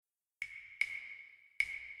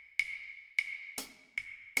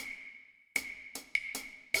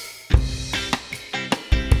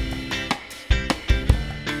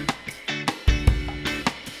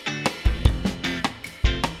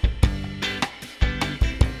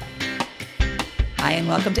Hi, and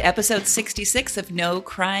welcome to episode 66 of No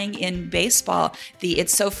Crying in Baseball, the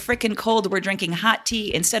It's So Frickin' Cold We're Drinking Hot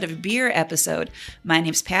Tea Instead of Beer episode. My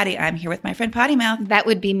name's Patty. I'm here with my friend Potty Mouth. That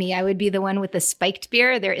would be me. I would be the one with the spiked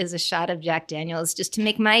beer. There is a shot of Jack Daniels just to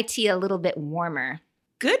make my tea a little bit warmer.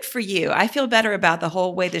 Good for you. I feel better about the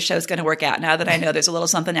whole way the show's going to work out now that I know there's a little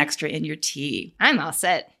something extra in your tea. I'm all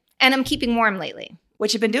set. And I'm keeping warm lately.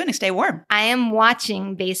 What you been doing to stay warm? I am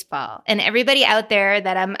watching baseball. And everybody out there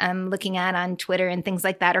that I'm looking at on Twitter and things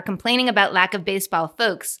like that are complaining about lack of baseball.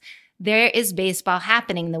 Folks, there is baseball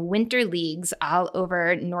happening. The winter leagues all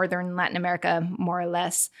over northern Latin America, more or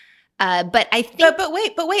less. But I think... But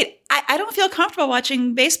wait. I don't feel comfortable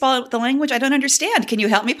watching baseball with the language I don't understand. Can you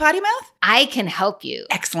help me, Potty Mouth? I can help you.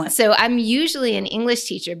 Excellent. So I'm usually an English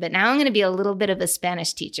teacher, but now I'm going to be a little bit of a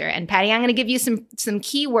Spanish teacher. And Patty, I'm going to give you some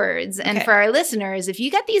key words. And Okay. for our listeners, if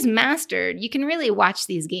you got these mastered, you can really watch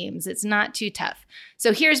these games. It's not too tough.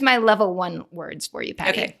 So here's my level 1 words for you,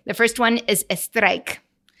 Patty. Okay. The first one is strike.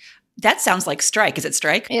 That sounds like strike. Is it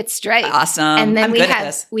strike? It's strike. Awesome. And then I'm good at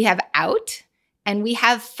this. we have out and we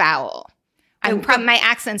have foul. My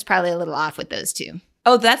accent's probably a little off with those two.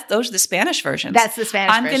 Oh, those are the Spanish versions. That's the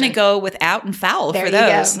Spanish I'm version. going to go with out and foul There for you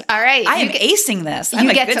those. go. All right. I am acing this. I'm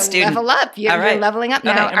You a get good to student. level up. You're All right. leveling up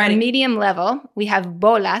Okay, now. I'm Our ready. medium level, we have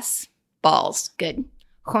bolas. Balls. Good.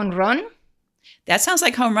 Jonron. That sounds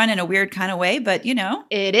like home run in a weird kind of way, but you know.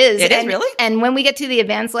 It is. It is, really? And when we get to the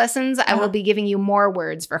advanced lessons, I Uh-huh. will be giving you more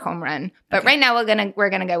words for home run. But Okay. right now we're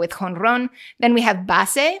gonna go with jonron. Then we have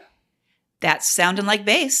base, That's sounding like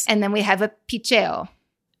bass and then we have a picheo.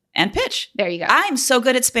 and pitch. There you go. I'm so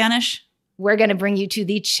good at Spanish. We're going to bring you to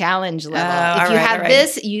the challenge level. all If you right, have all right.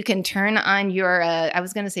 this, you can turn on your, I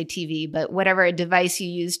was going to say TV, but whatever device you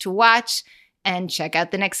use to watch and check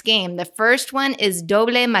out the next game. The first one is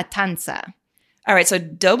doble matanza. All right, so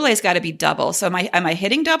doble's got to be double. So am I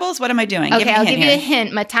hitting doubles? What am I doing? Okay, I'll give you a here.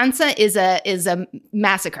 hint. Matanza is a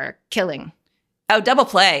massacre, killing. Oh, double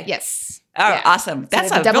play. Yes. Oh, Yeah. awesome. That's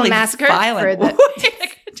So a double really massacre violent for the- way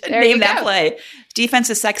to There name you that go. play. Defense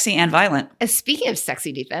is sexy and violent. Speaking of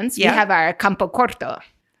sexy defense, Yeah. we have our campo corto.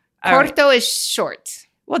 All right. Corto is short.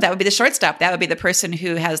 Well, that would be the shortstop. That would be the person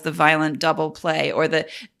who has the violent double play or the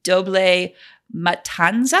doble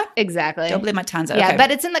matanza. Exactly. Doble matanza. Yeah, Okay.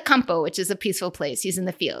 but it's in the campo, which is a peaceful place. He's in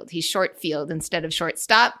the field. He's short field instead of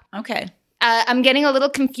shortstop. Okay. I'm getting a little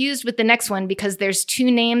confused with the next one because there's two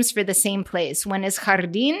names for the same place. One is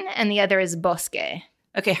jardín and the other is bosque.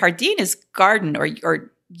 Okay. Jardín is garden or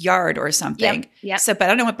yard or something. Yep. So, but I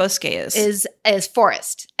don't know what bosque is. Is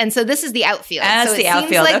forest. And so this is the outfield. That's so the it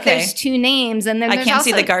outfield, seems like okay. there's two names and then I there's can't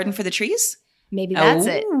see also- the garden for the trees. Maybe that's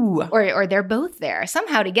it. Ooh. Or they're both there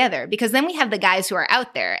somehow together because then we have the guys who are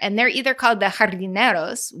out there and they're either called the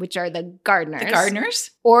jardineros, which are the gardeners. The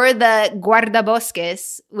gardeners? Or the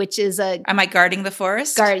guardabosques, which is a Am I guarding the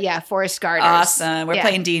forest? forest guarders. Awesome. We're Yeah.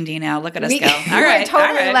 playing D&D now. Look at us We- go. All we're right.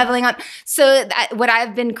 totally all right. leveling up. So what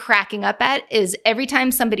I've been cracking up at is every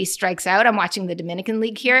time somebody strikes out, I'm watching the Dominican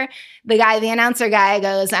League here. The announcer guy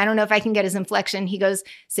goes, I don't know if I can get his inflection. He goes,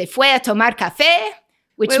 "Se fue a tomar café,"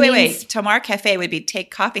 which Wait. means Tomar Cafe would be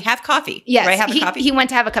take coffee, have coffee. yes, Right? Have a coffee. he went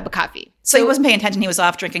to have a cup of coffee. So he wasn't paying attention. He was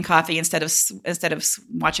off drinking coffee instead of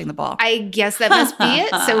watching the ball. I guess that must be it.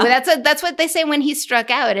 So that's what they say when he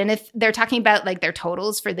struck out. And if they're talking about like their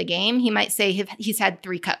totals for the game, he might say he's had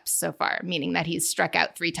 3 cups so far, meaning that he's struck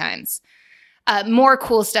out 3 times. More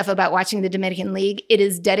cool stuff about watching the Dominican League. It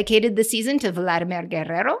is dedicated this season to Vladimir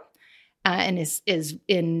Guerrero. And is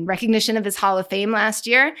in recognition of his Hall of Fame last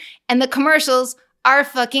year. And the commercials are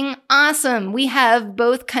fucking awesome. We have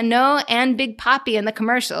both Cano and Big Papi in the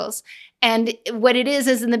commercials. And what it is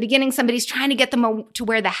in the beginning, somebody's trying to get them to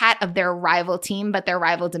wear the hat of their rival team, but their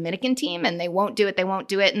rival Dominican team, and they won't do it.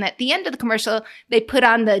 And at the end of the commercial, they put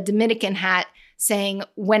on the Dominican hat saying,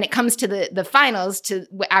 when it comes to the finals,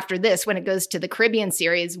 after this, when it goes to the Caribbean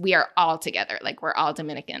series, we are all together. Like, we're all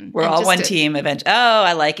Dominican. We're And all just one to- team event. Oh,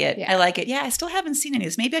 I like it. Yeah. I like it. Yeah, I still haven't seen any of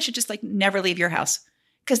this. Maybe I should just like never leave your house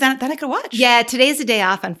because then I could watch. Yeah, today's a day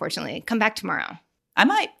off, unfortunately. Come back tomorrow.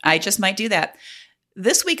 I just might do that.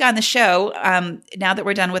 This week on the show, now that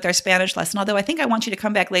we're done with our Spanish lesson, although I think I want you to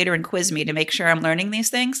come back later and quiz me to make sure I'm learning these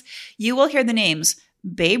things, you will hear the names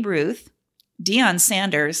Babe Ruth, Deion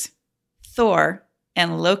Sanders, Thor,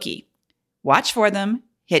 and Loki. Watch for them.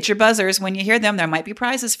 Hit your buzzers when you hear them. There might be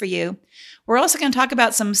prizes for you. We're also going to talk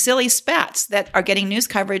about some silly spats that are getting news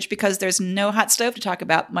coverage because there's no hot stove to talk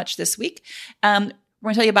about much this week. We're going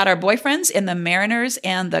to tell you about our boyfriends in the Mariners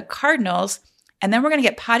and the Cardinals. And then we're going to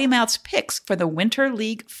get Potty Mouth's picks for the Winter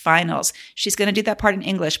League Finals. She's going to do that part in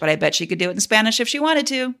English, but I bet she could do it in Spanish if she wanted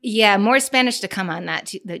to. Yeah, more Spanish to come on that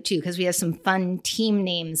too, because we have some fun team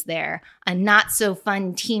names there. A not so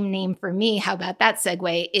fun team name for me, how about that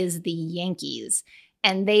segue, is the Yankees.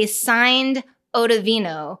 And they signed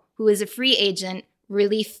Ottavino, who is a free agent,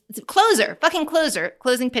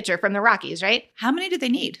 closing pitcher from the Rockies, right? How many do they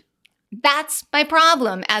need? That's my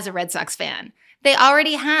problem as a Red Sox fan. They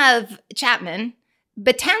already have Chapman.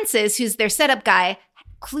 Betances, who's their setup guy,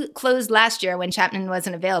 closed last year when Chapman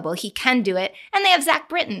wasn't available. He can do it. And they have Zach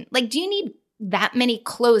Britton. Like, do you need that many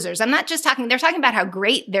closers? I'm not just talking, they're talking about how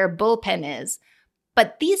great their bullpen is.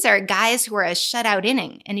 But these are guys who are a shutout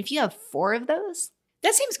inning. And if you have 4 of those?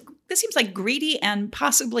 That seems like greedy and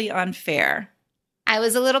possibly unfair. I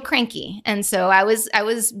was a little cranky. And so I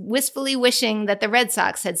was wistfully wishing that the Red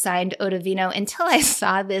Sox had signed Ottavino until I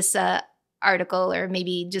saw this article, or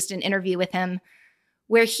maybe just an interview with him,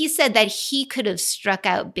 where he said that he could have struck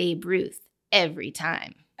out Babe Ruth every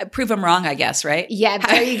time. Prove him wrong, I guess, right? Yeah,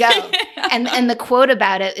 there you go. and the quote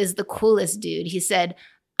about it is the coolest, dude. He said,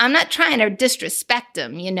 "I'm not trying to disrespect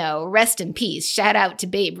him, rest in peace. Shout out to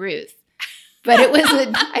Babe Ruth." But it was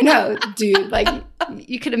I know, dude, like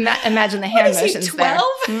you could imagine the hand motions 12?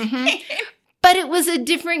 there. Mm-hmm. But it was a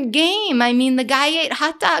different game. I mean, the guy ate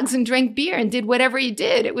hot dogs and drank beer and did whatever he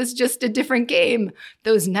did. It was just a different game.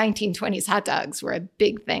 Those 1920s hot dogs were a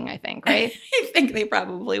big thing, I think, right? I think they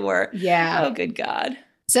probably were. Yeah. Oh, good God.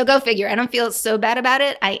 So go figure. I don't feel so bad about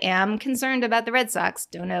it. I am concerned about the Red Sox.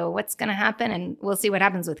 Don't know what's going to happen. And we'll see what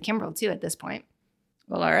happens with Kimbrel, too, at this point.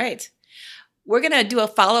 Well, all right. We're going to do a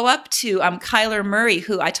follow-up to Kyler Murray,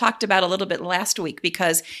 who I talked about a little bit last week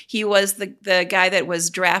because he was the guy that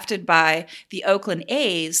was drafted by the Oakland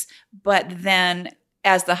A's, but then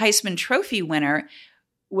as the Heisman Trophy winner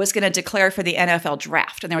was going to declare for the NFL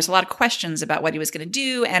draft. And there was a lot of questions about what he was going to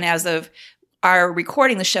do. And as of our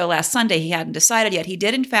recording the show last Sunday, he hadn't decided yet. He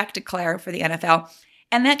did, in fact, declare for the NFL.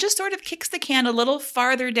 And that just sort of kicks the can a little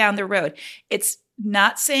farther down the road. It's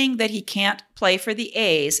not saying that he can't play for the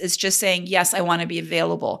A's. It's just saying, yes, I want to be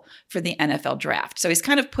available for the NFL draft. So he's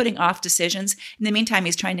kind of putting off decisions. In the meantime,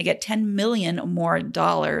 he's trying to get $10 million more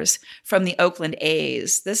from the Oakland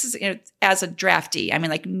A's. This is as a draftee. I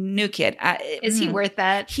mean, like, new kid. Is he worth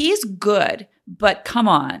that? He's good, but come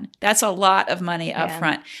on. That's a lot of money up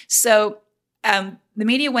front. So the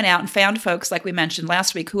media went out and found folks, like we mentioned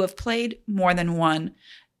last week, who have played more than one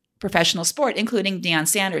professional sport, including Deion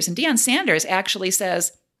Sanders. And Deion Sanders actually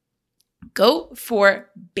says, go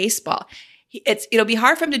for baseball. It'll be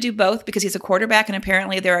hard for him to do both because he's a quarterback, and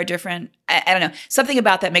apparently there are different, I don't know, something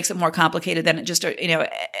about that makes it more complicated than just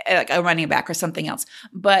like a running back or something else.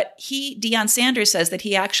 But Deion Sanders says that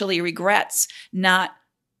he actually regrets not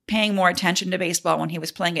paying more attention to baseball when he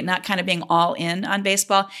was playing it, not kind of being all in on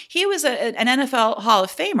baseball. He was an NFL Hall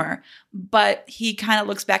of Famer, but he kind of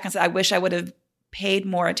looks back and said, I wish I would have paid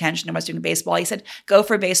more attention to what I was doing baseball. He said, go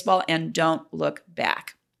for baseball and don't look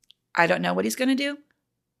back. I don't know what he's going to do,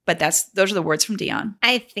 but those are the words from Deion.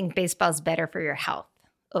 I think baseball's better for your health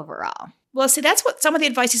overall. Well, see, that's what some of the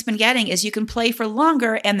advice he's been getting is you can play for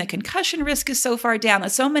longer, and the concussion risk is so far down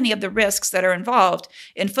that so many of the risks that are involved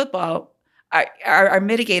in football are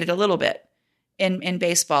mitigated a little bit in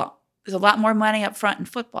baseball. There's a lot more money up front in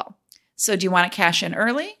football. So do you want to cash in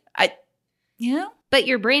early? But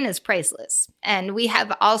your brain is priceless. And we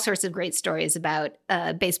have all sorts of great stories about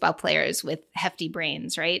baseball players with hefty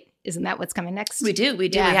brains, right? Isn't that what's coming next? We do.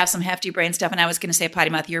 Yeah. We have some hefty brain stuff. And I was going to say, Potty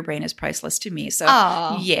Mouth, your brain is priceless to me. So,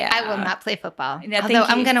 yeah. I will not play football. Although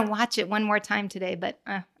I'm going to watch it one more time today. But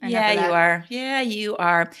yeah, you are. Yeah, you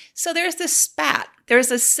are. So there's this spat. There's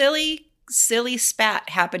a silly spat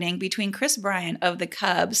happening between Chris Bryant of the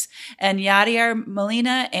Cubs and Yadier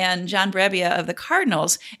Molina and John Brebbia of the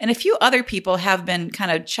Cardinals. And a few other people have been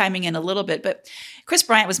kind of chiming in a little bit. But Chris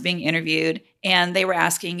Bryant was being interviewed, and they were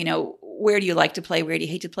asking, where do you like to play? Where do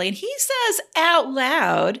you hate to play? And he says out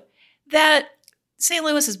loud that St.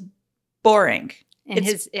 Louis is boring. In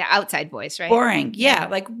his outside voice, right? Boring. Yeah.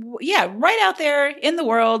 Right out there in the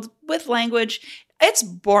world with language. It's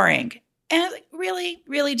boring. And really,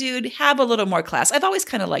 really, dude, have a little more class. I've always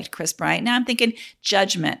kind of liked Chris Bryant. Now I'm thinking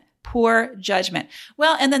judgment, poor judgment.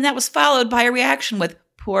 Well, and then that was followed by a reaction with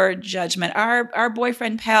poor judgment. Our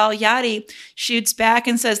boyfriend pal Yachty shoots back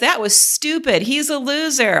and says, that was stupid. He's a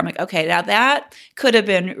loser. I'm like, okay, now that could have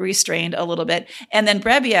been restrained a little bit. And then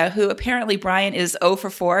Brebbia, who apparently Bryant is 0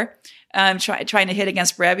 for 4, trying to hit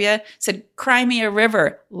against Brebbia, said, cry me a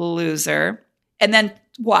river, loser. And then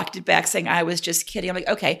walked it back saying I was just kidding. I'm like,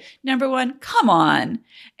 okay, number one, come on.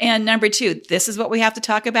 And number two, this is what we have to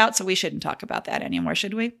talk about. So we shouldn't talk about that anymore,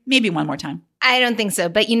 should we? Maybe one more time. I don't think so.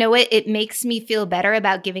 But you know what? It makes me feel better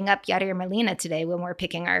about giving up Yadier Molina today when we're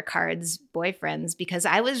picking our cards boyfriends, because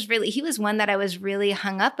he was one that I was really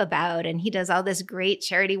hung up about, and he does all this great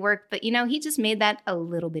charity work. But, he just made that a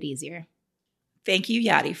little bit easier. Thank you,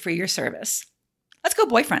 Yadi, for your service. Let's go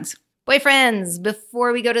boyfriends. Boyfriends,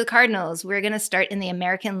 before we go to the Cardinals, we're going to start in the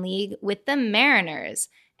American League with the Mariners.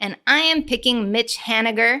 And I am picking Mitch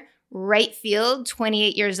Haniger, right field,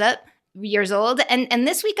 28 years old. And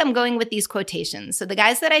this week I'm going with these quotations. So the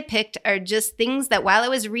guys that I picked are just things that while I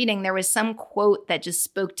was reading, there was some quote that just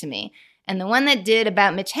spoke to me. And the one that did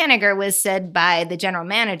about Mitch Haniger was said by the general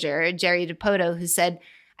manager, Jerry DiPoto, who said,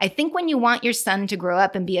 "I think when you want your son to grow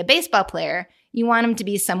up and be a baseball player, you want him to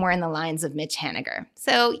be somewhere in the lines of Mitch Haniger."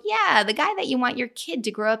 So yeah, the guy that you want your kid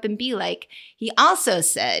to grow up and be like. He also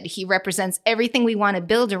said he represents everything we want to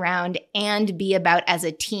build around and be about as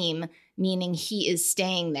a team, meaning he is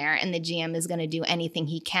staying there and the GM is going to do anything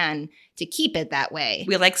he can to keep it that way.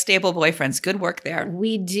 We like stable boyfriends. Good work there.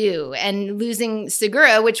 We do. And losing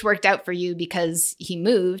Segura, which worked out for you because he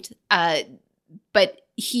moved, but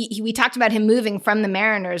we talked about him moving from the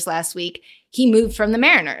Mariners last week. He moved from the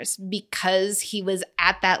Mariners because he was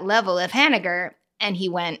at that level of Haniger, and he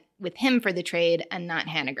went with him for the trade and not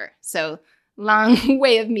Haniger. So long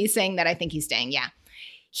way of me saying that I think he's staying, yeah.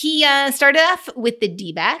 He started off with the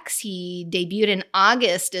D-backs. He debuted in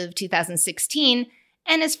August of 2016,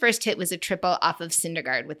 and his first hit was a triple off of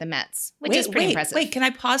Syndergaard with the Mets, which is pretty impressive. Wait, can I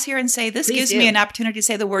pause here and say this Please gives do. me an opportunity to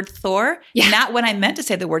say the word Thor? Yeah. Not when I meant to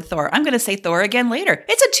say the word Thor. I'm going to say Thor again later.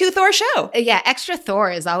 It's a 2-Thor show. Yeah, extra Thor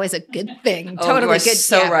is always a good thing. Oh, Totally you are good.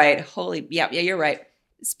 so yeah. right. Holy, yeah, you're right.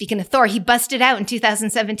 Speaking of Thor, he busted out in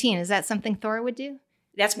 2017. Is that something Thor would do?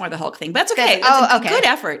 That's more the Hulk thing. But that's okay. Good. That's Okay. Good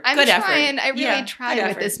effort. I'm good trying. effort. I really tried good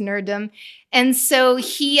with effort. this nerddom. And so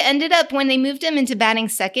he ended up, when they moved him into batting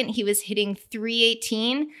second, he was hitting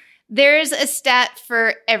 .318. There's a stat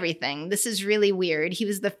for everything. This is really weird. He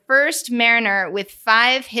was the first Mariner with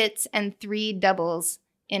 5 hits and 3 doubles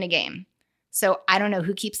in a game. So I don't know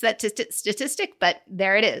who keeps that statistic, but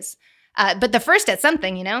there it is. But the first at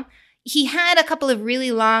something, He had a couple of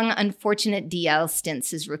really long, unfortunate DL stints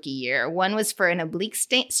his rookie year. One was for an oblique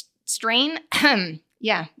strain.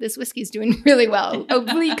 Yeah, this whiskey's doing really well.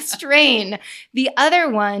 Oblique strain. The other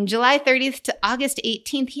one, July 30th to August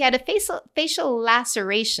 18th, he had a facial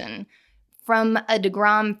laceration from a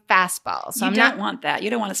DeGrom fastball. So you don't want that. You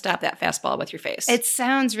don't want to stop that fastball with your face. It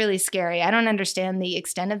sounds really scary. I don't understand the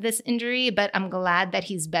extent of this injury, but I'm glad that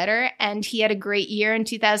he's better. And he had a great year in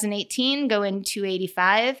 2018, going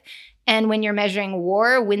 .285. And when you're measuring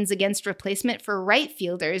WAR, wins against replacement for right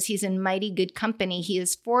fielders, he's in mighty good company. He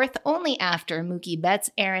is 4th only after Mookie Betts,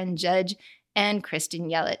 Aaron Judge, and Christian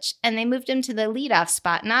Yelich. And they moved him to the leadoff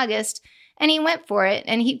spot in August, and he went for it.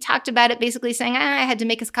 And he talked about it basically saying, I had to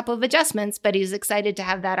make a couple of adjustments, but he was excited to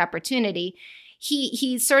have that opportunity.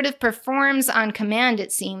 He sort of performs on command,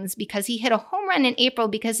 it seems, because he hit a home run in April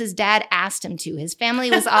because his dad asked him to. His family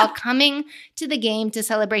was all coming to the game to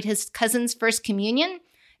celebrate his cousin's first communion.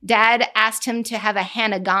 Dad asked him to have a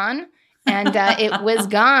Hanagon, and it was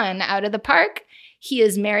gone out of the park. He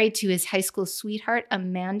is married to his high school sweetheart,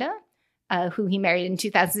 Amanda, who he married in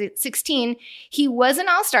 2016. He was an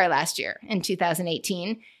all-star last year in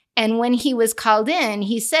 2018. And when he was called in,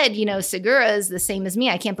 he said, Segura is the same as me.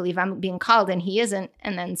 I can't believe I'm being called, and he isn't.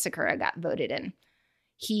 And then Segura got voted in.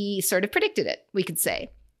 He sort of predicted it, we could say.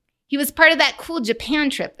 He was part of that cool Japan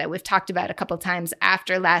trip that we've talked about a couple times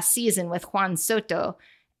after last season with Juan Soto.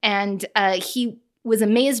 And he was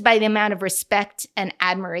amazed by the amount of respect and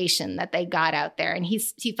admiration that they got out there. And he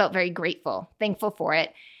felt very grateful, thankful for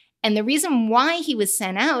it. And the reason why he was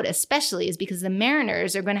sent out especially is because the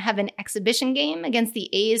Mariners are going to have an exhibition game against the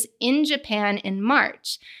A's in Japan in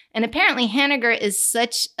March. And apparently Haniger is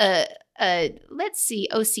such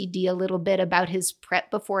OCD a little bit about his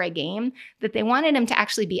prep before a game, that they wanted him to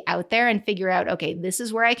actually be out there and figure out, okay, this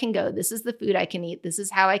is where I can go. This is the food I can eat. This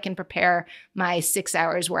is how I can prepare my 6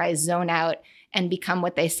 hours where I zone out and become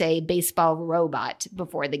what they say, baseball robot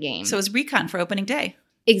before the game. So it's recon for opening day.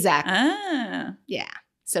 Exactly. Ah. Yeah.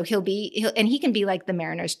 So he can be like the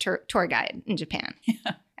Mariners tour guide in Japan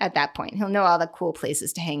at that point. He'll know all the cool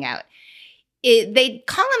places to hang out. They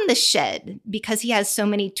call him the Shed because he has so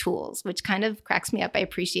many tools, which kind of cracks me up. I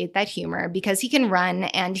appreciate that humor because he can run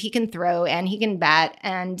and he can throw and he can bat.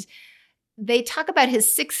 And they talk about his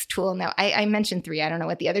 6th tool. Now, I mentioned 3. I don't know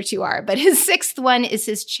what the other 2 are, but his 6th one is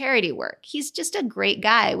his charity work. He's just a great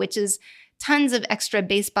guy, which is tons of extra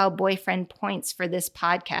baseball boyfriend points for this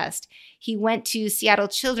podcast. He went to Seattle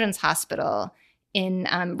Children's Hospital in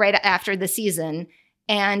right after the season,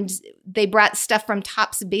 and they brought stuff from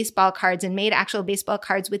Topps baseball cards and made actual baseball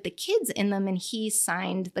cards with the kids in them, and he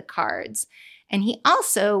signed the cards. And he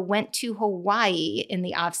also went to Hawaii in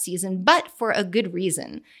the off season, but for a good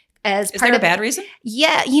reason. Is there a bad reason?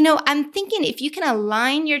 Yeah. I'm thinking if you can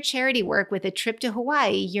align your charity work with a trip to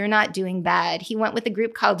Hawaii, you're not doing bad. He went with a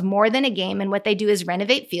group called More Than a Game, and what they do is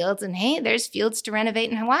renovate fields. And hey, there's fields to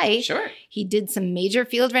renovate in Hawaii. Sure. He did some major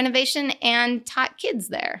field renovation and taught kids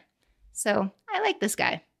there. So I like this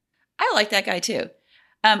guy. I like that guy too.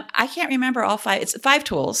 I can't remember all 5. It's 5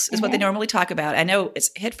 tools is what they normally talk about. I know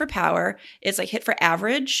it's hit for power. It's like hit for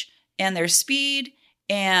average, and there's speed.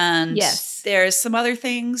 And there's some other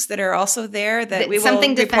things that are also there that we will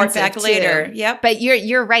report back later. Too. Yep. But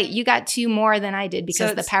you're right. You got 2 more than I did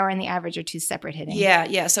because the power and the average are 2 separate hitting.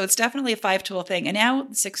 Yeah. So it's definitely a 5-tool thing. And now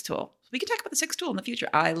the 6-tool. We can talk about the 6-tool in the future.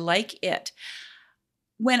 I like it.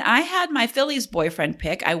 When I had my Phillies boyfriend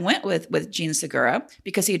pick, I went with Gene Segura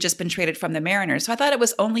because he had just been traded from the Mariners. So I thought it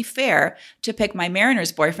was only fair to pick my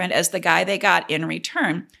Mariners boyfriend as the guy they got in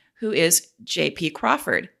return, who is J.P.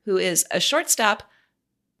 Crawford, who is a shortstop.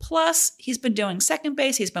 Plus, he's been doing second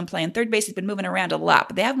base. He's been playing third base. He's been moving around a lot,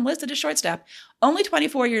 but they have him listed as shortstop. Only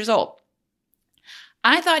 24 years old.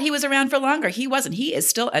 I thought he was around for longer. He wasn't. He is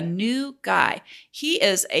still a new guy. He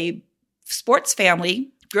is a sports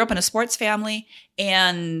family, grew up in a sports family,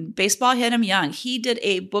 and baseball hit him young. He did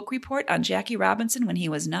a book report on Jackie Robinson when he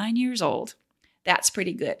was 9 years old. That's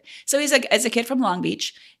pretty good. So he's as a kid from Long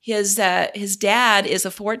Beach. His dad is a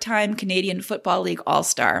 4-time Canadian Football League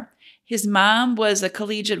All-Star. His mom was a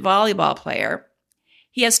collegiate volleyball player.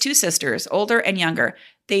 He has 2 sisters, older and younger.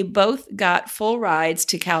 They both got full rides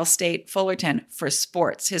to Cal State Fullerton for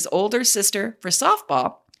sports. His older sister for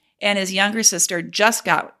softball, and his younger sister just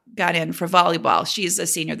got in for volleyball. She's a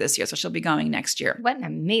senior this year, so she'll be going next year. What an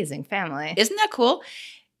amazing family. Isn't that cool?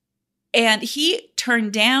 And he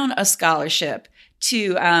turned down a scholarship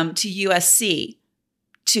to USC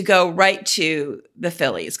to go right to the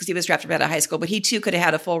Phillies because he was drafted out of high school, but he too could have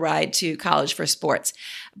had a full ride to college for sports.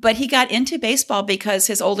 But he got into baseball because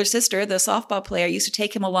his older sister, the softball player, used to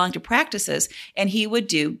take him along to practices, and he would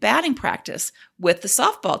do batting practice with the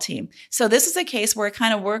softball team. So this is a case where it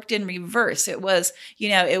kind of worked in reverse. It was,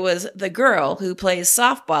 it was the girl who plays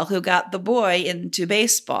softball who got the boy into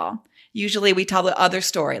baseball. Usually we tell the other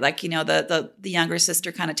story, like, the younger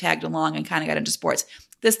sister kind of tagged along and kind of got into sports.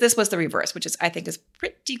 This was the reverse, which I think is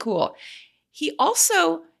pretty cool. He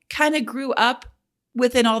also kind of grew up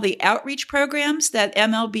within all the outreach programs that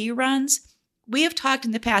MLB runs. We have talked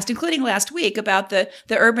in the past, including last week, about the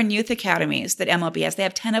urban youth academies that MLB has. They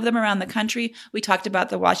have 10 of them around the country. We talked about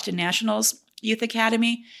the Washington Nationals Youth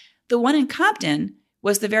Academy. The one in Compton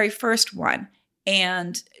was the very first one.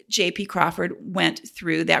 And J.P. Crawford went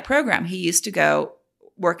through that program. He used to go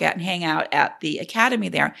work at and hang out at the academy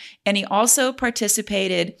there. And he also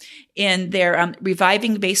participated in their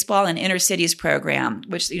Reviving Baseball in Inner Cities program,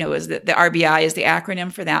 which, is the RBI is the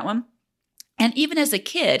acronym for that one. And even as a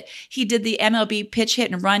kid, he did the MLB pitch,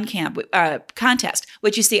 hit, and run contest,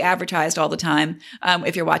 which you see advertised all the time.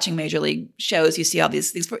 If you're watching Major League shows, you see all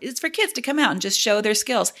these. It's for kids to come out and just show their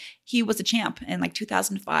skills. He was a champ in like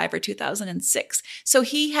 2005 or 2006. So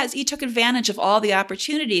he took advantage of all the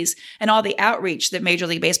opportunities and all the outreach that Major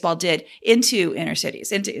League Baseball did into inner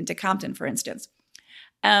cities, into Compton, for instance.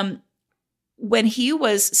 When he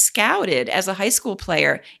was scouted as a high school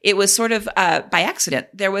player, it was sort of by accident.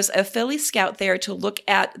 There was a Philly scout there to look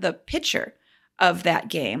at the pitcher of that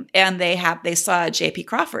game, and they saw J.P.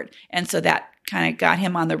 Crawford, and so that kind of got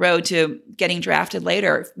him on the road to getting drafted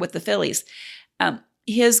later with the Phillies.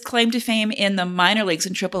 His claim to fame in the minor leagues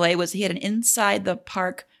in AAA was he had an inside the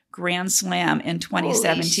park grand slam in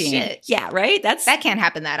 2017. Holy shit. Yeah, right? That can't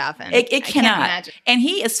happen that often. It cannot. Can't imagine. And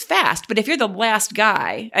he is fast, but if you're the last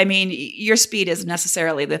guy, I mean, your speed isn't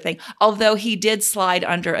necessarily the thing. Although he did slide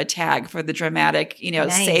under a tag for the dramatic,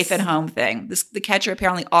 Nice. safe at home thing. The catcher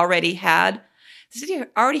apparently already had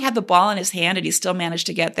the ball in his hand, and he still managed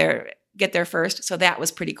to get there first. So that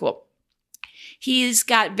was pretty cool. He's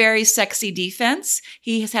got very sexy defense.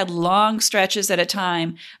 He has had long stretches at a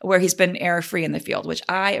time where he's been error-free in the field, which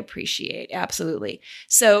I appreciate, absolutely.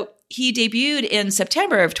 So he debuted in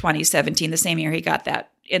September of 2017, the same year he got that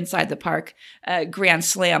inside the park grand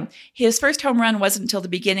slam. His first home run wasn't until the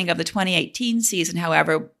beginning of the 2018 season,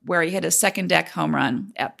 however, where he hit a second deck home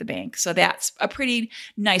run at the bank. So that's a pretty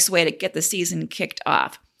nice way to get the season kicked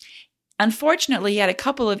off. Unfortunately, he had a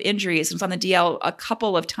couple of injuries. He was on the DL a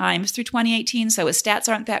couple of times through 2018, so his stats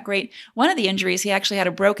aren't that great. One of the injuries, he actually had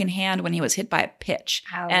a broken hand when he was hit by a pitch.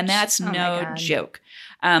 Ouch. And that's no joke.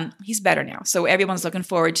 He's better now. So everyone's looking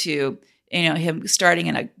forward to him starting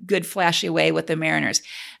in a good, flashy way with the Mariners.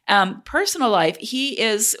 Personal life, he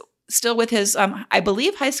is still with his, I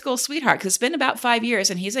believe, high school sweetheart, because it's been about 5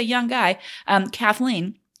 years, and he's a young guy,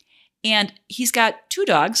 Kathleen. And he's got 2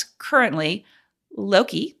 dogs currently,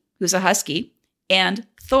 Loki, who's a husky, and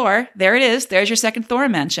Thor. There it is. There's your second Thor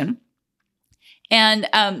mention. And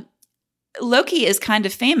Loki is kind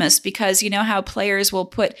of famous because you know how players will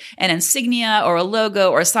put an insignia or a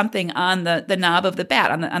logo or something on the knob of the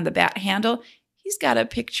bat, on the bat handle. He's got a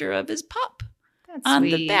picture of his pup on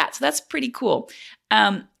the bat. So that's pretty cool.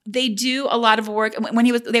 They do a lot of work. When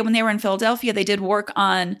they were in Philadelphia, they did work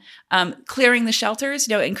on clearing the shelters,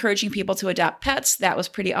 encouraging people to adopt pets. That was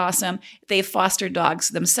pretty awesome. They fostered dogs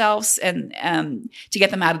themselves and to get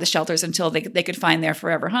them out of the shelters until they could find their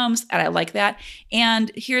forever homes. And I like that.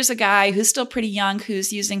 And here's a guy who's still pretty young,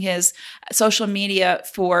 who's using his social media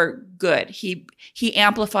for good. He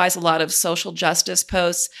amplifies a lot of social justice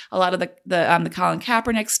posts, a lot of the Colin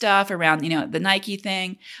Kaepernick stuff around, the Nike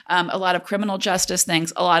thing, a lot of criminal justice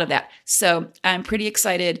things, a lot of that. So I'm pretty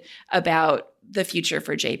excited about the future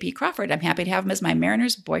for JP Crawford. I'm happy to have him as my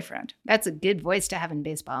Mariners boyfriend. That's a good voice to have in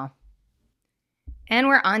baseball. And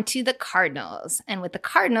we're on to the Cardinals. And with the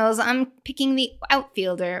Cardinals, I'm picking the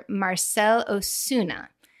outfielder, Marcell Ozuna.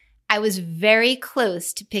 I was very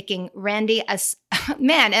close to picking Randy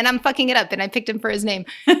and I'm fucking it up, and I picked him for his name.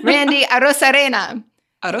 Randy Arozarena.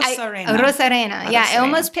 Arozarena. Yeah, I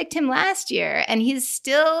almost picked him last year, and he's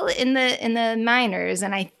still in the minors,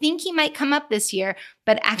 and I think he might come up this year,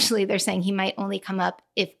 but actually they're saying he might only come up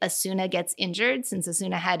if Ozuna gets injured, since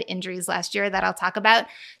Ozuna had injuries last year that I'll talk about.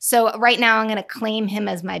 So right now I'm going to claim him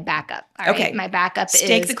as my backup. All right? My backup is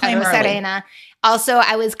Arozarena. Also,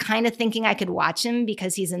 I was kind of thinking I could watch him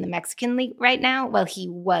because he's in the Mexican League right now. Well, he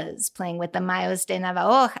was playing with the Mayos de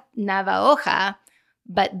Navahoja,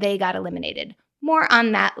 but they got eliminated. More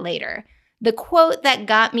on that later. The quote that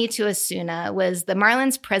got me to Ozuna was the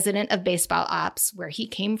Marlins president of baseball ops, where he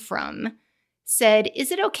came from, said,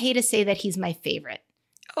 "Is it okay to say that he's my favorite?"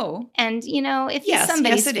 Oh. And, if he's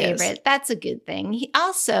somebody's favorite, that's a good thing.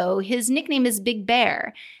 His nickname is Big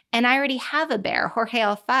Bear. And I already have a bear, Jorge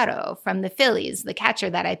Alfaro from the Phillies, the catcher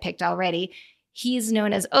that I picked already. He's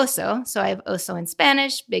known as Oso. So I have Oso in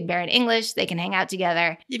Spanish, Big Bear in English. They can hang out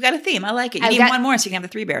together. You've got a theme. I like it. You need one more so you can have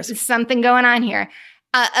the 3 bears. Something going on here.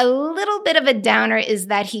 A little bit of a downer is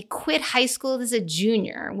that he quit high school as a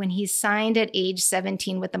junior when he signed at age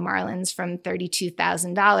 17 with the Marlins from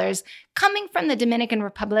 $32,000, coming from the Dominican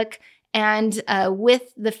Republic and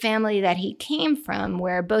with the family that he came from,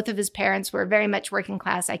 where both of his parents were very much working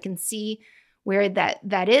class. I can see where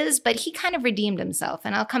that is, but he kind of redeemed himself,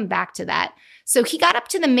 and I'll come back to that. So he got up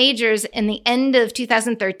to the majors in the end of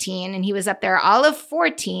 2013, and he was up there all of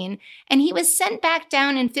 14, and he was sent back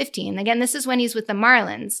down in 15. Again, this is when he's with the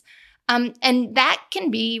Marlins. And that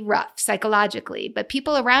can be rough psychologically, but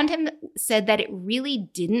people around him said that it really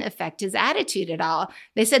didn't affect his attitude at all.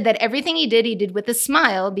 They said that everything he did with a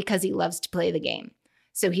smile because he loves to play the game.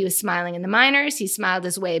 So he was smiling in the minors, he smiled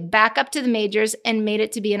his way back up to the majors and made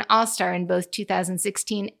it to be an all-star in both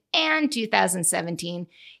 2016 and 2017.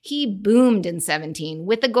 He boomed in 17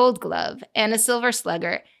 with a Gold Glove and a Silver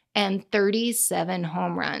Slugger and 37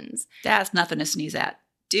 home runs. That's nothing to sneeze at.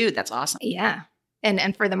 Dude, that's awesome. Yeah.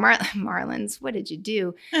 And for the Marlins, what did you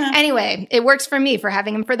do? Anyway, it works for me for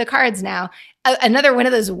having him for the Cards now. Another one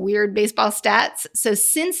of those weird baseball stats. So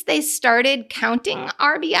since they started counting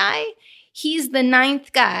RBI, he's the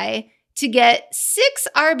 9th guy to get 6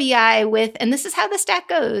 RBI with, and this is how the stat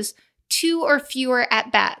goes, 2 or fewer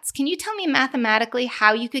at-bats. Can you tell me mathematically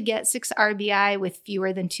how you could get 6 RBI with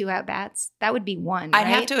fewer than 2 at-bats? That would be 1, right? I'd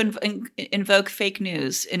have to invoke fake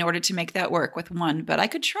news in order to make that work with 1, but I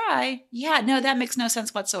could try. Yeah, no, that makes no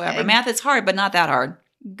sense whatsoever. Math is hard, but not that hard.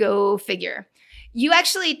 Go figure. You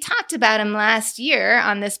actually talked about him last year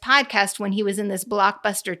on this podcast when he was in this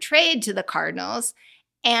blockbuster trade to the Cardinals.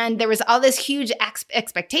 And there was all this huge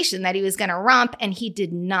expectation that he was going to romp, and he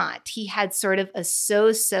did not. He had sort of a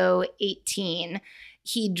so-so 18.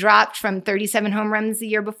 He dropped from 37 home runs the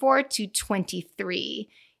year before to 23.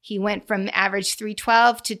 He went from average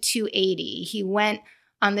 312 to 280. He went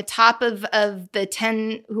on the top of the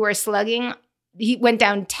 10 who are slugging. He went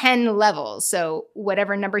down 10 levels. So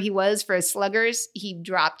whatever number he was for his sluggers, he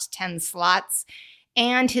dropped 10 slots.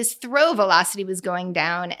 and his throw velocity was going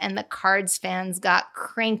down, and the Cards fans got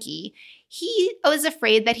cranky. He was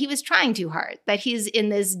afraid that he was trying too hard, that he's in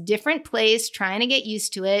this different place, trying to get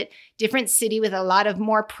used to it, different city with a lot of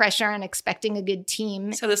more pressure and expecting a good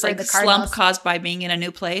team. So this like the slump caused by being in a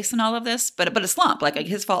new place and all of this, but a slump, like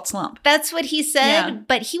his fault slump. That's what he said,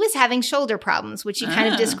 but he was having shoulder problems, which he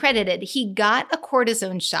kind of discredited. He got a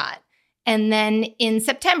cortisone shot, and then in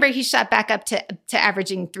September, he shot back up to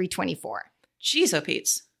averaging 324. Jeez, oh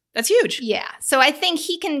Pete's. That's huge. Yeah. So I think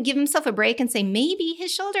he can give himself a break and say maybe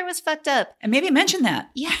his shoulder was fucked up. And maybe mention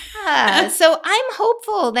that. Yeah. So I'm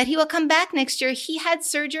hopeful that he will come back next year. He had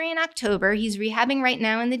surgery in October. He's rehabbing right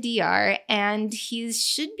now in the DR, and he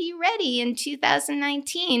should be ready in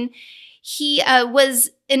 2019. He was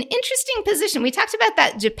an interesting position. We talked about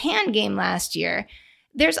that Japan game last year.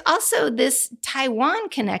 There's also this Taiwan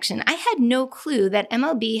connection. I had no clue that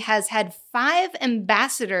MLB has had 5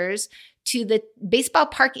 ambassadors to the baseball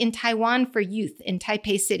park in Taiwan for youth in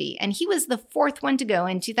Taipei City. And he was the 4th one to go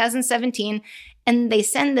in 2017. And they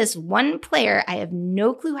send this one player, I have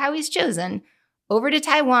no clue how he's chosen, over to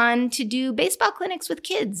Taiwan to do baseball clinics with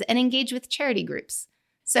kids and engage with charity groups.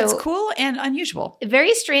 So it's cool and unusual.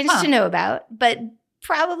 Very strange to know about, but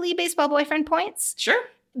probably baseball boyfriend points. Sure.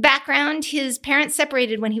 Background, his parents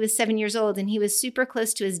separated when he was 7 years old, and he was super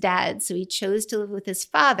close to his dad. So he chose to live with his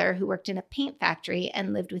father, who worked in a paint factory,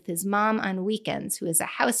 and lived with his mom on weekends, who is a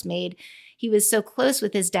housemaid. He was so close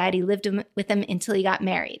with his dad, he lived with him until he got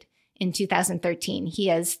married in 2013. He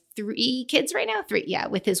has 3 kids right now. 3, yeah,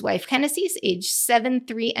 with his wife, Kennesis, age 7,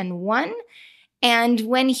 3, and 1. And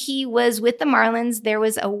when he was with the Marlins, there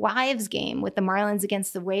was a wives game with the Marlins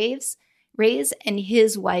against the Rays, and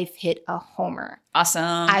his wife hit a homer. Awesome.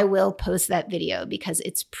 I will post that video because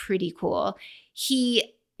it's pretty cool.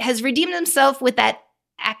 He has redeemed himself with that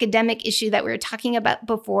academic issue that we were talking about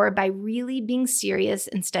before by really being serious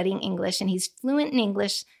and studying English. And he's fluent in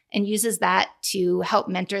English and uses that to help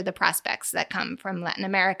mentor the prospects that come from Latin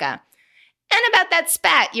America. And about that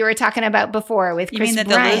spat you were talking about before with Chris Bryant.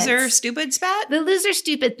 You mean the loser stupid spat? The loser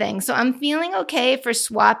stupid thing. So I'm feeling okay for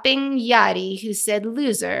swapping Yadi, who said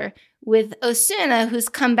loser, with Osuna, whose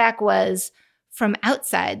comeback was, from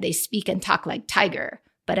outside, they speak and talk like tiger,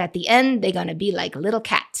 but at the end, they're going to be like little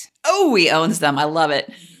cat. Oh, he owns them. I love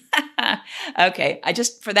it. Okay.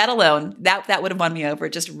 For that alone, that would have won me over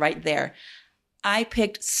just right there. I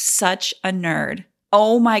picked such a nerd.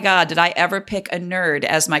 Oh my God, did I ever pick a nerd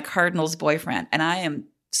as my Cardinals boyfriend? And I am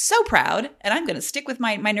so proud, and I'm going to stick with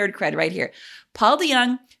my nerd cred right here. Paul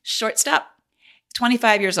DeJong, shortstop,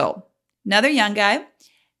 25 years old. Another young guy.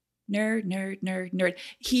 Nerd.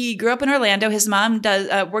 He grew up in Orlando. His mom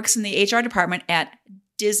works in the HR department at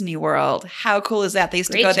Disney World. How cool is that? They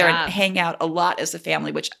used to go there and hang out a lot as a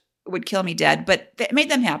family, which would kill me dead, but it made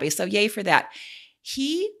them happy. So yay for that.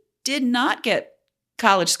 He did not get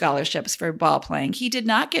college scholarships for ball playing. He did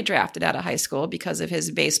not get drafted out of high school because of his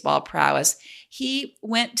baseball prowess. He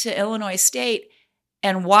went to Illinois State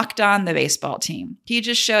and walked on the baseball team. He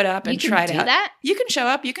just showed up and tried out. That? You can show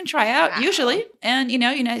up, you can try out usually. And you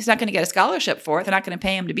know, he's not going to get a scholarship for it. They're not going to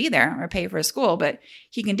pay him to be there or pay for a school, but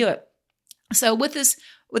he can do it. So with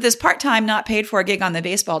this part-time, not paid for gig on the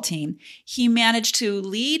baseball team, he managed to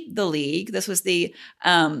lead the league. This was the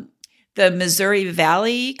Missouri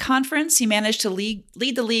Valley Conference. He managed to lead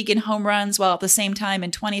the league in home runs, while at the same time in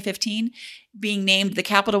 2015 being named the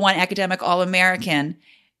Capital One Academic All-American.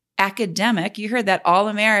 You heard that,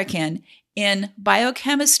 All-American in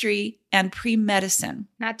biochemistry and pre-medicine.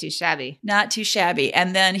 Not too shabby.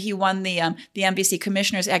 And then he won the NBC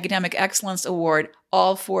Commissioner's Academic Excellence Award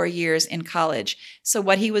all 4 years in college. So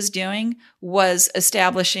what he was doing was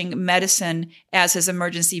establishing medicine as his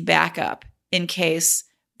emergency backup in case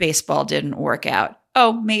baseball didn't work out.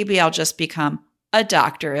 Oh, maybe I'll just become a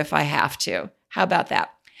doctor if I have to. How about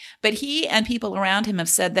that? But he and people around him have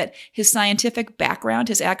said that his scientific background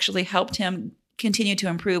has actually helped him continue to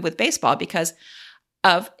improve with baseball because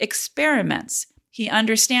of experiments. He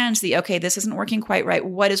understands okay, this isn't working quite right.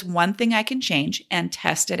 What is one thing I can change and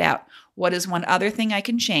test it out? What is one other thing I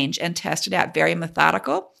can change and test it out? Very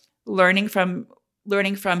methodical, learning from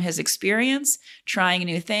his experience, trying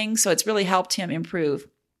new things. So it's really helped him improve.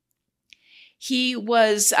 He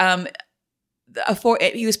was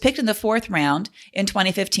he was picked in the 4th round in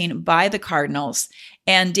 2015 by the Cardinals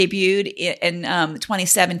and debuted in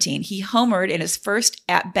 2017. He homered in his first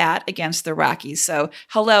at-bat against the Rockies. So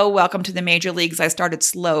hello, welcome to the major leagues. I started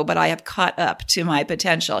slow, but I have caught up to my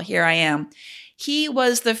potential. Here I am. He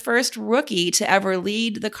was the first rookie to ever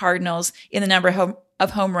lead the Cardinals in the number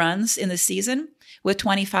of home runs in the season with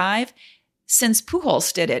 25. since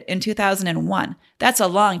Pujols did it in 2001. That's a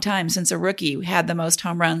long time since a rookie had the most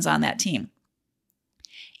home runs on that team.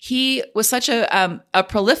 He was such a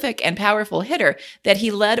prolific and powerful hitter that he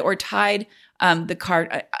led or tied on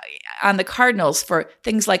the Cardinals for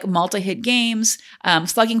things like multi-hit games,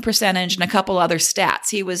 slugging percentage, and a couple other stats.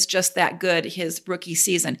 He was just that good his rookie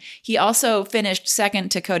season. He also finished second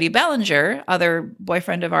to Cody Bellinger, other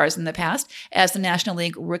boyfriend of ours in the past, as the National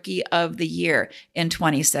League Rookie of the Year in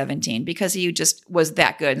 2017 because he just was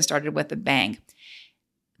that good and started with a bang.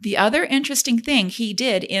 The other interesting thing he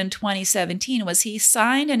did in 2017 was he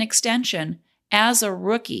signed an extension as a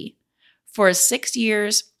rookie for 6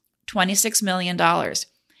 years, $26 million.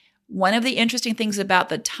 One of the interesting things about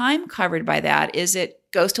the time covered by that is it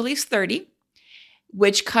goes to at least 30,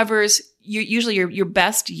 which covers usually your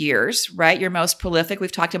best years, right? Your most prolific.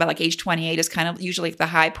 We've talked about like age 28 is kind of usually the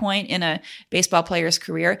high point in a baseball player's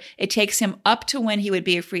career. It takes him up to when he would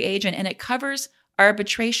be a free agent, and it covers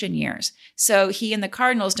arbitration years. So he and the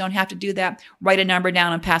Cardinals don't have to do that, write a number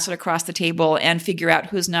down and pass it across the table and figure out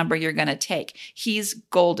whose number you're going to take. He's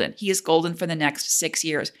golden. He is golden for the next 6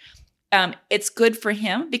 years. It's good for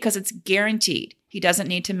him because it's guaranteed. He doesn't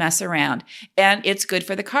need to mess around. And it's good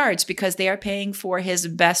for the Cards because they are paying for his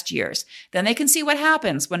best years. Then they can see what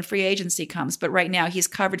happens when free agency comes. But right now he's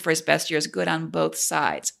covered for his best years, good on both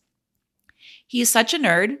sides. He's such a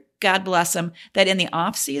nerd, God bless him, that in the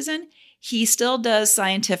off season, he still does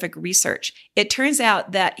scientific research. It turns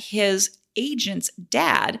out that his agent's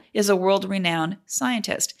dad is a world-renowned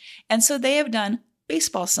scientist. And so they have done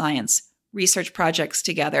baseball science research projects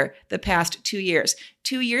together the past 2 years.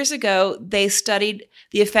 2 years ago, they studied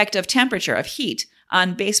the effect of temperature, of heat,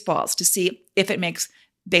 on baseballs to see if it makes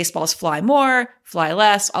baseballs fly more, fly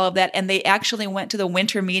less, all of that. And they actually went to the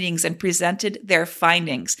winter meetings and presented their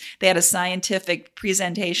findings. They had a scientific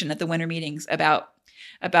presentation at the winter meetings about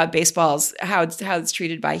baseballs, how it's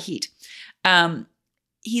treated by heat.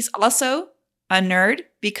 He's also a nerd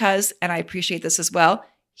because, and I appreciate this as well,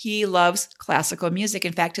 he loves classical music.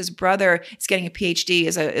 In fact, his brother is getting a PhD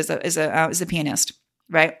as a pianist,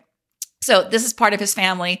 right? So this is part of his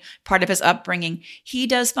family, part of his upbringing. He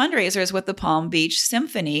does fundraisers with the Palm Beach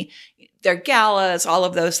Symphony. Their galas, all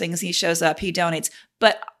of those things. He shows up, he donates.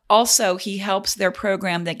 But also, he helps their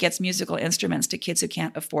program that gets musical instruments to kids who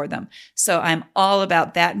can't afford them. So I'm all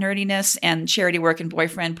about that nerdiness and charity work and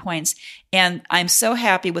boyfriend points. And I'm so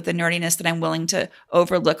happy with the nerdiness that I'm willing to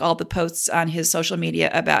overlook all the posts on his social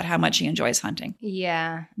media about how much he enjoys hunting.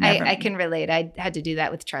 Yeah, I can relate. I had to do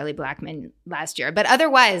that with Charlie Blackmon last year. But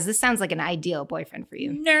otherwise, this sounds like an ideal boyfriend for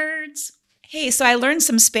you. Nerds. Hey, so I learned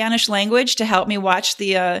some Spanish language to help me watch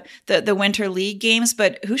the Winter League games,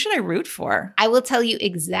 but who should I root for? I will tell you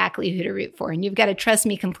exactly who to root for, and you've got to trust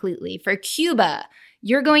me completely. For Cuba,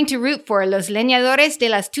 you're going to root for Los Leñadores de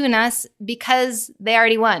las Tunas because they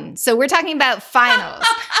already won. So we're talking about finals.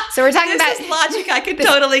 So we're talking this about is logic I could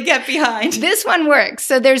totally get behind. This one works.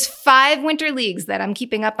 So there's 5 winter leagues that I'm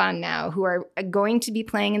keeping up on now who are going to be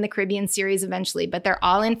playing in the Caribbean Series eventually, but they're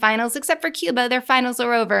all in finals except for Cuba. Their finals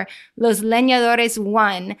are over. Los Leñadores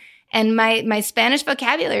won. And my Spanish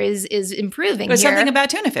vocabulary is improving. There's here. Something about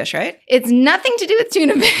tuna fish, right? It's nothing to do with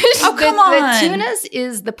tuna fish. Oh, come on. The tunas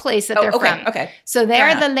is the place that they're from. Okay. So they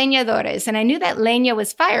are the leñadores. And I knew that leña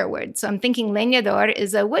was firewood. So I'm thinking leñador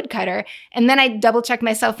is a woodcutter. And then I double checked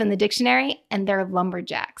myself in the dictionary, and they're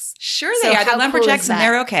lumberjacks. Sure they are. The lumberjacks, and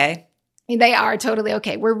they're okay. They are totally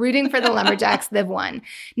okay. We're rooting for the Lumberjacks. They've won.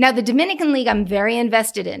 Now, the Dominican League I'm very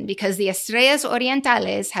invested in because the Estrellas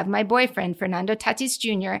Orientales have my boyfriend, Fernando Tatis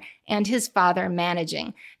Jr., and his father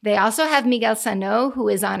managing. They also have Miguel Sano, who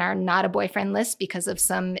is on our not a boyfriend list because of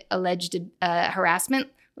some alleged harassment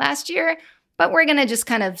last year. But we're going to just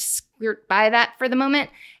kind of skirt by that for the moment.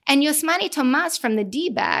 And Yosmani Tomas from the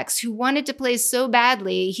D-backs, who wanted to play so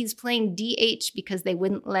badly, he's playing DH because they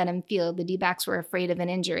wouldn't let him field. The D-backs were afraid of an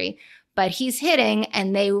injury. But he's hitting,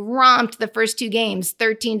 and they romped the first 2 games,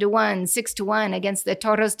 13-1, 6-1 against the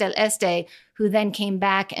Toros del Este, who then came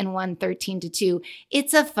back and won 13-2.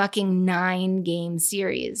 It's a fucking 9-game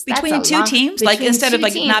series. Between 2 teams? Like instead of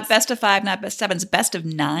like teams. Not best of 5, not best of 7, it's best of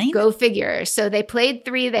 9? Go figure. So they played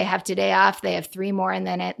 3, they have today off, they have 3 more, and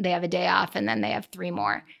then they have a day off, and then they have 3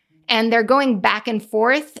 more. And they're going back and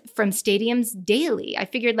forth from stadiums daily. I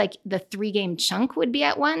figured like the 3-game chunk would be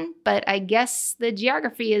at one, but I guess the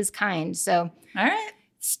geography is kind. So all right.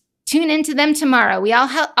 Tune into them tomorrow. We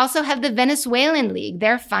also have the Venezuelan League.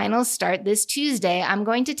 Their finals start this Tuesday. I'm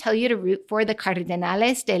going to tell you to root for the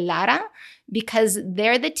Cardenales de Lara because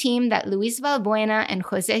they're the team that Luis Valbuena and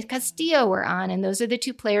Jose Castillo were on. And those are the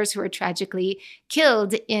 2 players who were tragically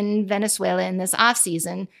killed in Venezuela in this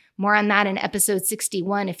offseason. More on that in episode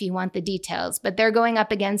 61 if you want the details. But they're going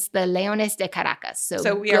up against the Leones de Caracas.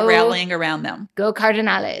 So we are rallying around them. Go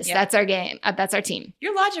Cardenales. Yep. That's our game. That's our team.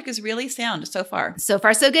 Your logic is really sound so far. So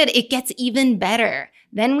far, so good. It gets even better.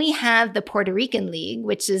 Then we have the Puerto Rican League,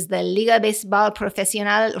 which is the Liga Baseball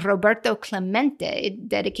Profesional Roberto Clemente,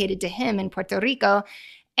 dedicated to him in Puerto Rico.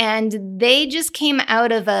 And they just came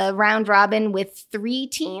out of a round robin with 3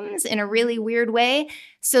 teams in a really weird way.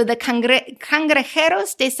 So the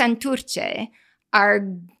Cangrejeros de Santurce are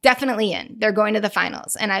definitely in. They're going to the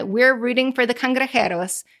finals. And we're rooting for the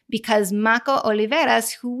Cangrejeros because Mako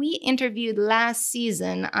Oliveras, who we interviewed last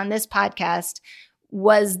season on this podcast,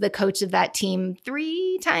 was the coach of that team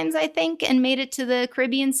 3 times, I think, and made it to the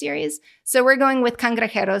Caribbean Series. So we're going with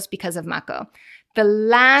Cangrejeros because of Mako. The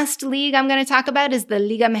last league I'm going to talk about is the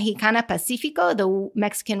Liga Mexicana Pacifico, the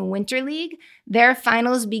Mexican Winter League. Their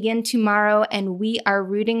finals begin tomorrow, and we are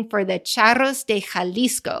rooting for the Charros de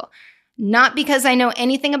Jalisco. Not because I know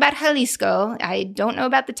anything about Jalisco. I don't know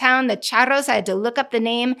about the town. The Charros, I had to look up the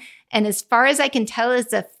name. And as far as I can tell,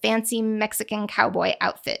 it's a fancy Mexican cowboy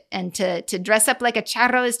outfit. And to dress up like a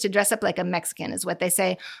charro is to dress up like a Mexican, is what they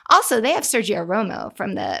say. Also, they have Sergio Romo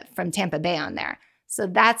from Tampa Bay on there. So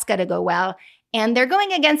that's got to go well. And they're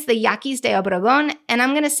going against the Yaquis de Obregón. And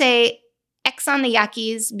I'm going to say X on the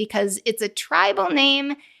Yaquis because it's a tribal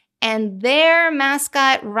name and their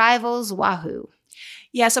mascot rivals Wahoo.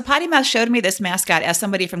 Yeah, so Potty Mouth showed me this mascot as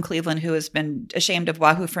somebody from Cleveland who has been ashamed of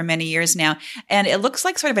Wahoo for many years now. And it looks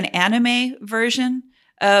like sort of an anime version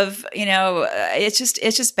of, it's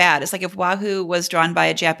just bad. It's like if Wahoo was drawn by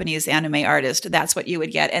a Japanese anime artist, that's what you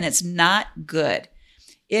would get. And it's not good.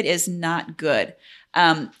 It is not good.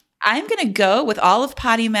 I'm going to go with all of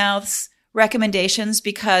Potty Mouth's recommendations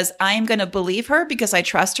because I am going to believe her because I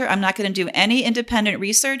trust her. I'm not going to do any independent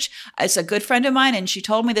research. It's a good friend of mine and she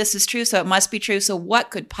told me this is true, so it must be true. So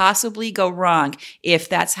what could possibly go wrong if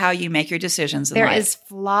that's how you make your decisions in life? There is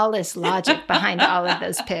flawless logic behind all of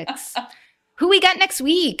those picks. Who we got next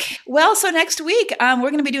week? Well, so next week, we're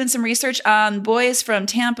going to be doing some research on boys from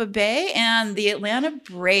Tampa Bay and the Atlanta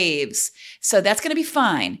Braves. So that's going to be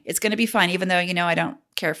fine. It's going to be fine, even though, I don't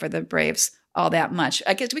care for the Braves all that much.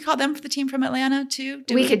 I guess, do we call them the team from Atlanta too?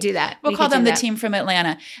 We could do that. We'll call them the team from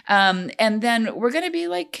Atlanta. And then we're going to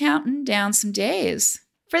be counting down some days.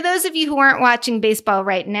 For those of you who aren't watching baseball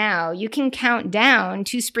right now, you can count down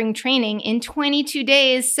to spring training in 22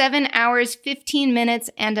 days, 7 hours, 15 minutes,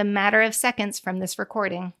 and a matter of seconds from this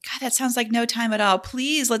recording. God, that sounds like no time at all.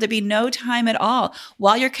 Please let there be no time at all.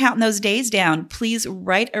 While you're counting those days down, please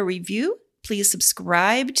write a review. Please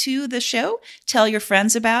subscribe to the show. Tell your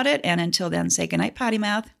friends about it. And until then, say goodnight, Potty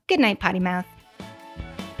Mouth. Good night, Potty Mouth.